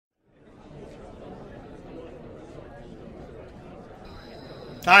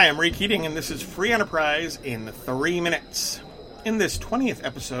Hi, I'm Ray Keating, and this is Free Enterprise in 3 minutes. In this 20th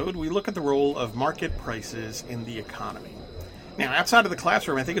episode, we look at the role of market prices in the economy. Now, outside of the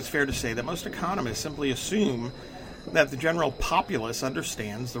classroom, I think it's fair to say that most economists simply assume that the general populace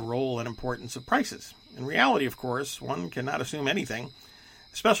understands the role and importance of prices. In reality, of course, one cannot assume anything,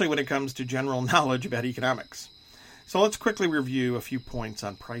 especially when it comes to general knowledge about economics. So let's quickly review a few points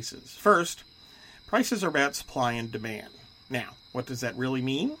on prices. First, prices are about supply and demand. Now, what does that really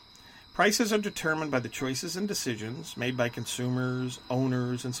mean? Prices are determined by the choices and decisions made by consumers,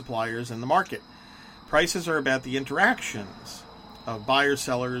 owners, and suppliers in the market. Prices are about the interactions of buyers,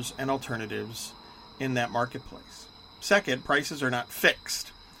 sellers, and alternatives in that marketplace. Second, prices are not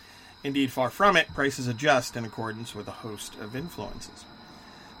fixed. Indeed, far from it, prices adjust in accordance with a host of influences.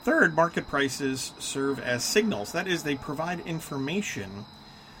 Third, market prices serve as signals. That is, they provide information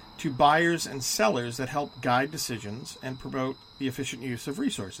to buyers and sellers that help guide decisions and promote the efficient use of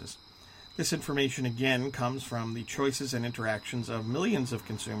resources. This information, again, comes from the choices and interactions of millions of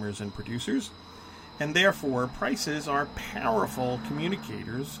consumers and producers, and therefore prices are powerful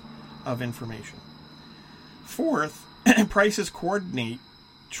communicators of information. Fourth, prices coordinate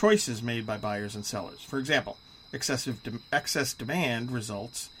choices made by buyers and sellers. For example, excess demand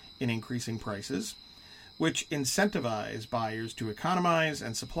results in increasing prices, which incentivize buyers to economize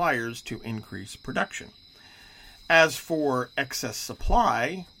and suppliers to increase production. As for excess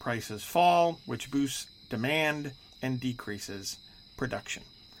supply, prices fall, which boosts demand and decreases production.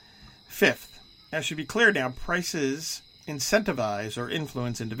 Fifth, as should be clear now, prices incentivize or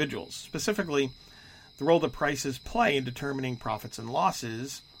influence individuals. Specifically, the role that prices play in determining profits and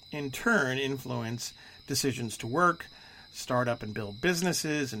losses in turn influence decisions to work, start up and build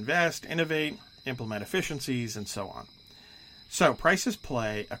businesses, invest, innovate, implement efficiencies, and so on. So, prices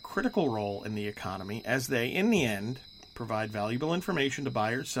play a critical role in the economy as they, in the end, provide valuable information to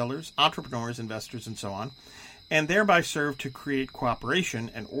buyers, sellers, entrepreneurs, investors, and so on, and thereby serve to create cooperation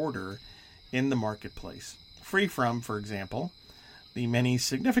and order in the marketplace, free from, for example, the many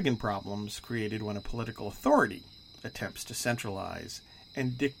significant problems created when a political authority attempts to centralize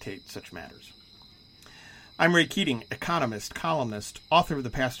and dictate such matters. I'm Ray Keating, economist, columnist, author of the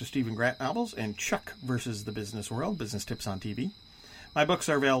Pastor Stephen Grant novels and Chuck versus the Business World, Business Tips on TV. My books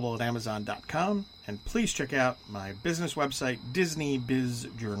are available at Amazon.com, and please check out my business website,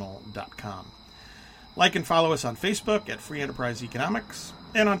 DisneyBizJournal.com. Like and follow us on Facebook at Free Enterprise Economics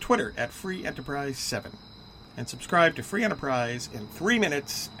and on Twitter at Free Enterprise 7. And subscribe to Free Enterprise in 3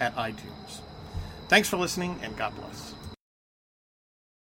 minutes at iTunes. Thanks for listening, and God bless.